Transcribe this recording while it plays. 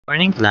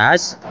Morning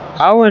class,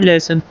 our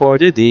lesson for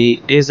today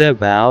is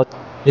about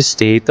the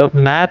state of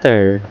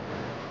matter.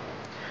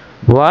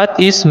 What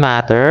is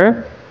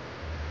matter?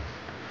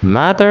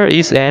 Matter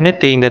is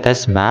anything that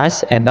has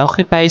mass and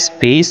occupies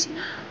space.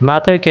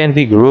 Matter can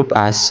be grouped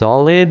as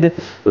solid,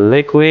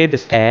 liquid,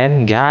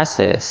 and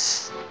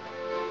gases.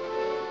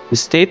 The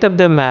state of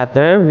the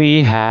matter,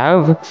 we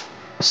have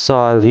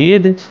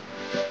solid,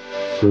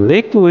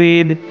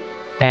 liquid,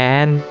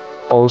 and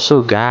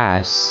also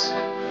gas.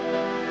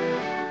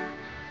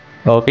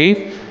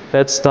 Okay,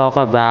 let's talk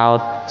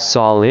about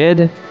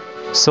solid.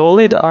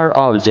 Solid are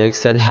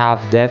objects that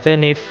have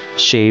definite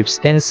shapes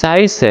and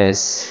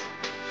sizes.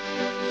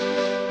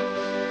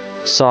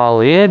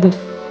 Solid,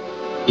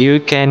 you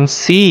can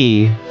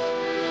see.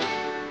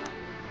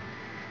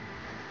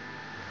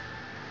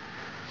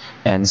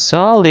 And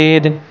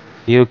solid,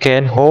 you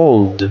can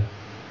hold.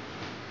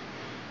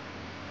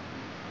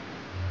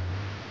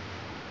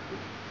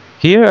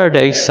 Here are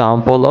the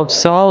example of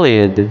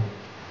solid.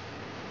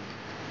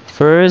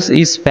 First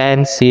is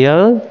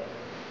pencil.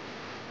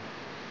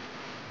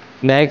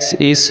 Next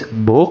is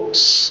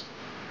books.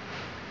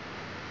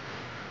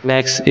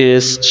 Next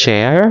is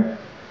chair.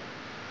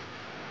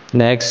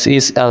 Next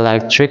is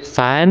electric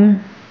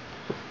fan.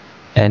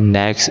 And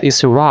next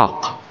is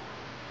rock.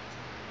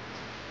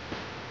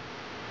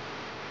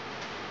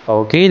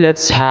 Okay,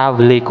 let's have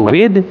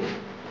liquid.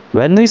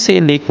 When we say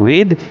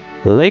liquid,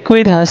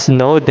 liquid has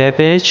no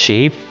definite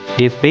shape.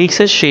 It makes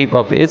a shape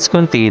of its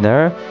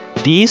container.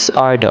 These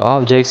are the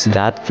objects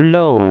that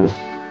flow.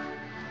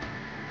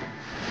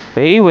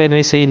 Okay, when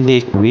we say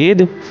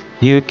liquid,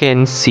 you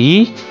can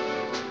see.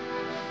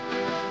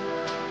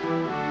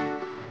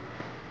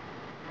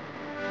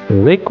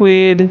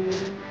 Liquid,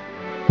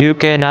 you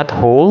cannot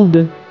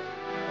hold.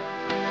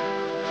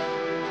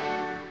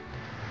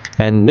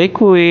 And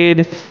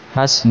liquid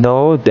has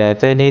no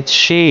definite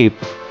shape.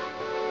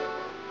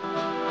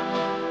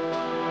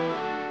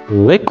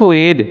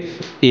 Liquid,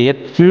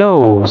 it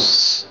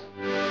flows.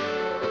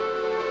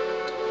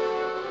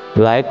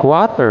 Like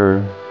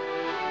water.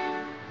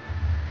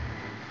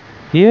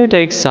 Here are the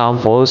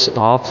examples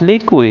of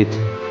liquid.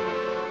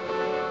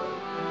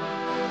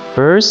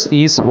 First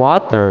is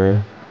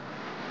water.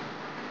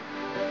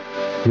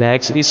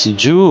 Next is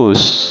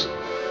juice.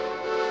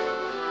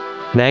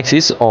 Next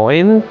is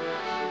oil.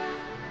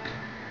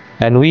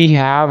 And we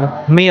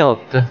have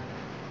milk.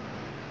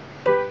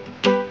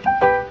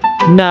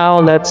 Now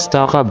let's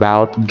talk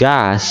about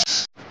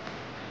gas.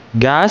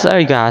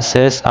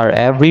 Gases are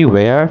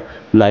everywhere.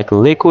 Like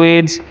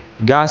liquids,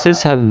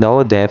 gases have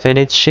no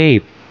definite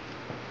shape.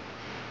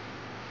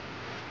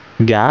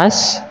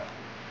 Gas,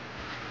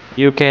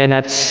 you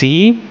cannot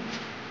see.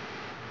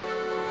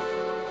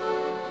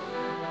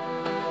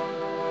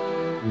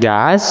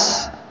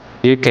 Gas,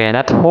 you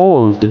cannot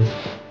hold.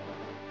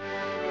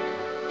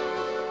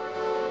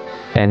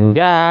 And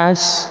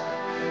gas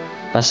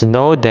has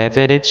no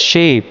definite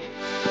shape.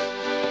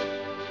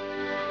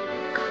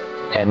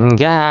 And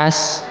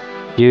gas,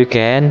 you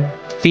can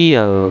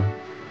feel.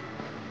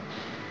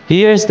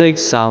 Here's the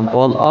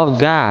example of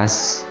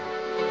gas.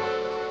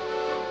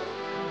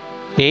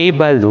 A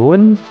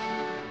balloon,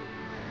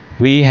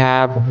 we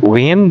have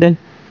wind,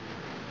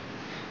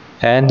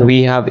 and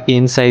we have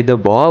inside the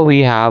ball, we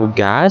have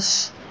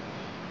gas.